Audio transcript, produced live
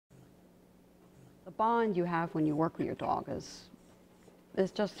The bond you have when you work with your dog is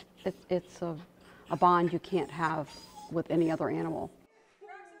just, it's a bond you can't have with any other animal.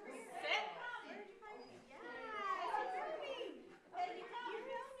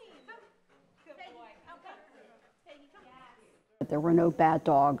 There were no bad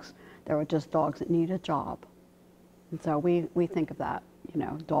dogs, there were just dogs that need a job. And so we think of that, you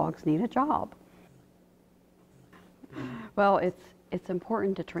know, dogs need a job. Well, it's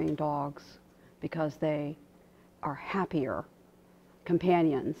important to train dogs because they are happier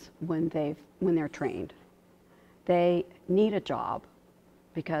companions when they're trained. They need a job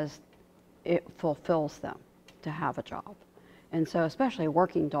because it fulfills them to have a job. And so especially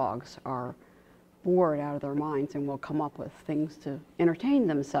working dogs are bored out of their minds and will come up with things to entertain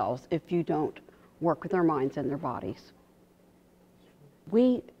themselves if you don't work with their minds and their bodies.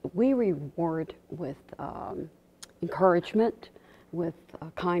 We reward with encouragement, with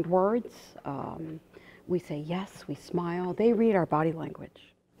kind words. We say yes, we smile. They read our body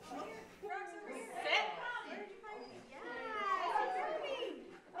language.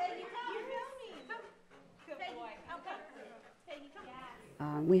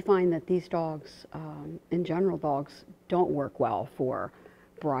 We find that these dogs, in general, dogs don't work well for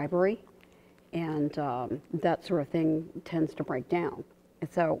bribery, and that sort of thing tends to break down. And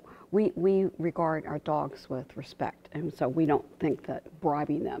so we regard our dogs with respect, and so we don't think that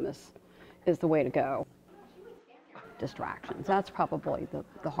bribing them is the way to go. Distractions, that's probably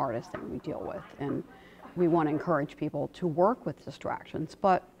the hardest thing we deal with, and we want to encourage people to work with distractions,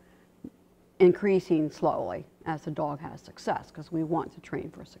 but increasing slowly as the dog has success, because we want to train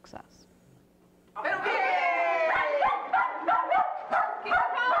for success.